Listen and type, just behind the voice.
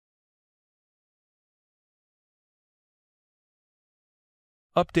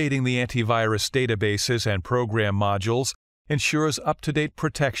Updating the antivirus databases and program modules ensures up-to-date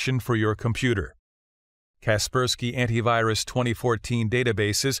protection for your computer. Kaspersky Anti-Virus 2014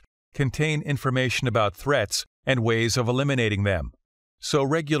 databases contain information about threats and ways of eliminating them, so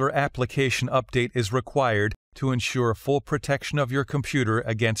regular application update is required to ensure full protection of your computer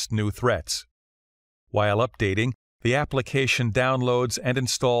against new threats. While updating, the application downloads and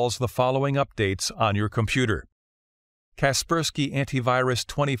installs the following updates on your computer. Kaspersky Anti-Virus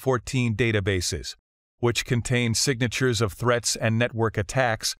 2014 databases, which contain signatures of threats and network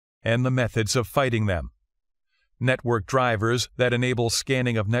attacks and the methods of fighting them. Network drivers that enable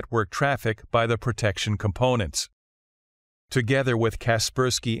scanning of network traffic by the protection components. Together with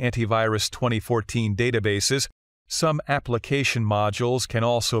Kaspersky Anti-Virus 2014 databases, some application modules can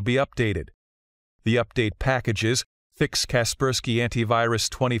also be updated. The update packages fix Kaspersky Anti-Virus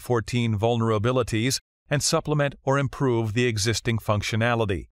 2014 vulnerabilities and supplement or improve the existing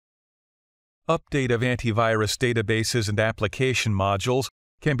functionality. Update of antivirus databases and application modules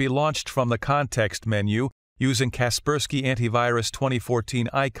can be launched from the context menu using Kaspersky Anti-Virus 2014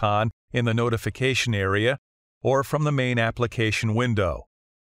 icon in the notification area or from the main application window.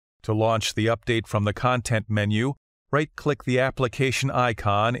 To launch the update from the content menu, right-click the application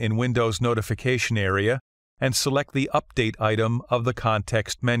icon in Windows notification area and select the Update item of the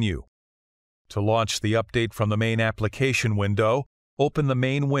context menu. To launch the update from the main application window, open the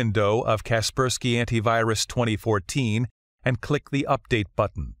main window of Kaspersky Anti-Virus 2014 and click the Update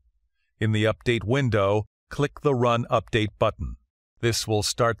button. In the Update window, click the Run Update button. This will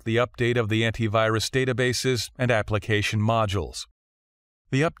start the update of the antivirus databases and application modules.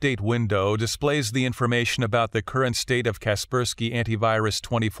 The Update window displays the information about the current state of Kaspersky Anti-Virus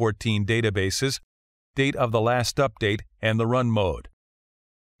 2014 databases, date of the last update, and the run mode.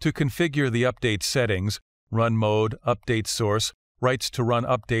 To configure the update settings, Run Mode, Update Source, rights to run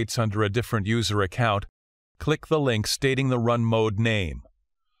updates under a different user account, click the link stating the run mode name.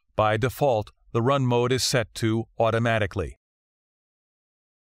 By default, the run mode is set to automatically.